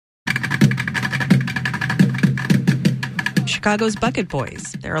Chicago's Bucket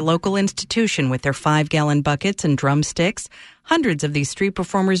Boys. They're a local institution with their 5-gallon buckets and drumsticks. Hundreds of these street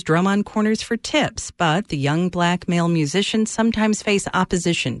performers drum on corners for tips, but the young black male musicians sometimes face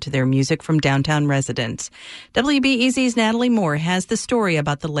opposition to their music from downtown residents. WBEZ's Natalie Moore has the story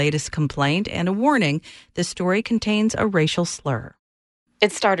about the latest complaint and a warning: the story contains a racial slur.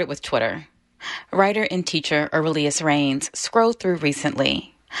 It started with Twitter. Writer and teacher Aurelius Raines scrolled through recently.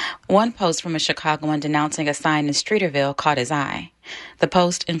 One post from a Chicagoan denouncing a sign in Streeterville caught his eye. The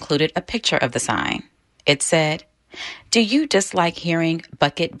post included a picture of the sign. It said, "Do you dislike hearing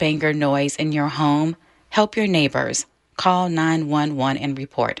bucket banger noise in your home? Help your neighbors. Call 911 and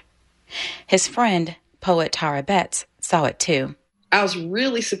report." His friend, poet Tara Betts, saw it too. I was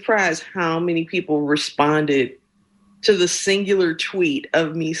really surprised how many people responded to the singular tweet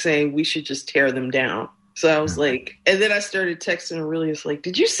of me saying we should just tear them down. So I was like, and then I started texting Aurelius like,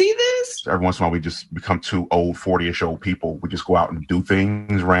 did you see this? Every once in a while, we just become two old, 40-ish old people. We just go out and do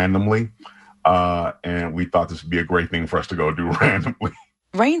things randomly. And we thought this would be a great thing for us to go do randomly.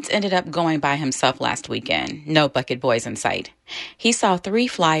 Raines ended up going by himself last weekend. No Bucket Boys in sight. He saw 3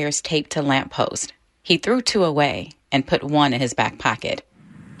 flyers taped to lampposts. He threw 2 away and put 1 in his back pocket.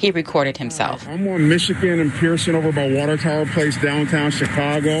 He recorded himself. I'm on Michigan and Pearson over by Water Tower Place, downtown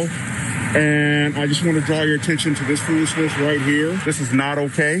Chicago. And I just want to draw your attention to this foolishness right here. This is not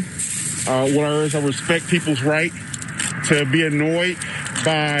okay. Whereas I respect people's right to be annoyed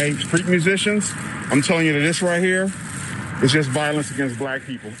by street musicians, I'm telling you that this right here is just violence against black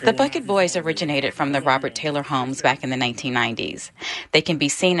people. The Bucket Boys originated from the Robert Taylor homes back in the 1990s. They can be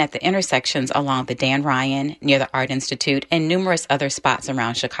seen at the intersections along the Dan Ryan, near the Art Institute, and numerous other spots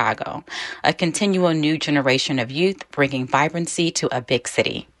around Chicago. A continual new generation of youth bringing vibrancy to a big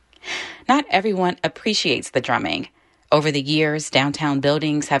city. Not everyone appreciates the drumming. Over the years, downtown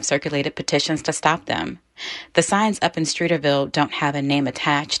buildings have circulated petitions to stop them. The signs up in Streeterville don't have a name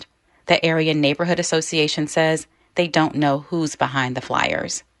attached. The area neighborhood association says they don't know who's behind the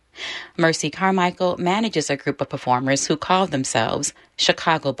flyers. Mercy Carmichael manages a group of performers who call themselves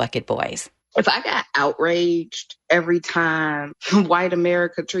Chicago Bucket Boys. If I got outraged every time white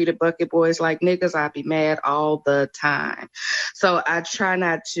America treated Bucket Boys like niggas, I'd be mad all the time. So I try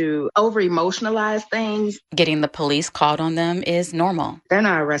not to over-emotionalize things. Getting the police called on them is normal. They're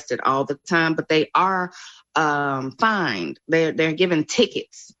not arrested all the time, but they are fined. They're given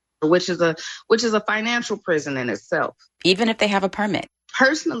tickets, which is a financial prison in itself. Even if they have a permit.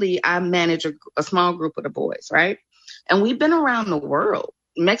 Personally, I manage a small group of the boys, right? And we've been around the world.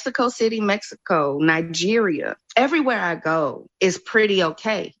 Mexico City, Mexico, Nigeria. Everywhere I go is pretty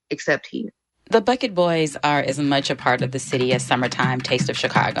okay, except here. The Bucket Boys are as much a part of the city as Summertime Taste of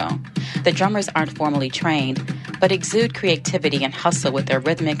Chicago. The drummers aren't formally trained, but exude creativity and hustle with their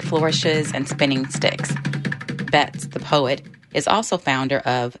rhythmic flourishes and spinning sticks. Betts, the poet, is also founder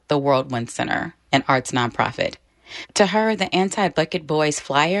of the Worldwind Center, an arts nonprofit. To her, the anti-Bucket Boys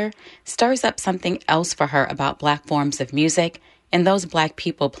flyer stirs up something else for her about Black forms of music and those Black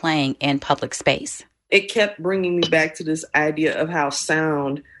people playing in public space. It kept bringing me back to this idea of how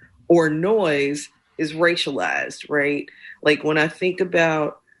sound or noise is racialized, right? Like when I think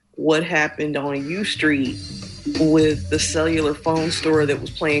about what happened on U Street with the cellular phone store that was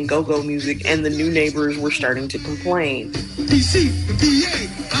playing go-go music and the new neighbors were starting to complain.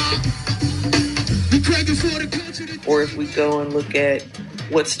 Or if we go and look at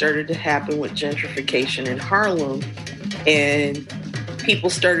what started to happen with gentrification in Harlem, and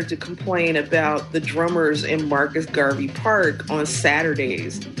people started to complain about the drummers in Marcus Garvey Park on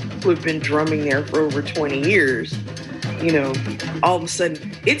Saturdays who have been drumming there for over 20 years. You know, all of a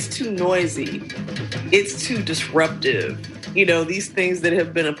sudden, it's too noisy. It's too disruptive. You know, these things that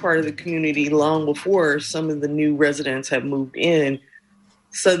have been a part of the community long before some of the new residents have moved in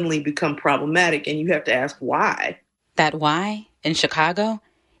suddenly become problematic, and you have to ask why. That why, in Chicago,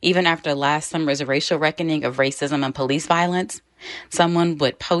 even after last summer's racial reckoning of racism and police violence, someone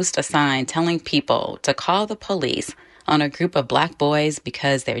would post a sign telling people to call the police on a group of Black boys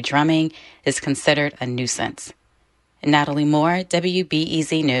because their drumming is considered a nuisance. Natalie Moore,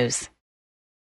 WBEZ News.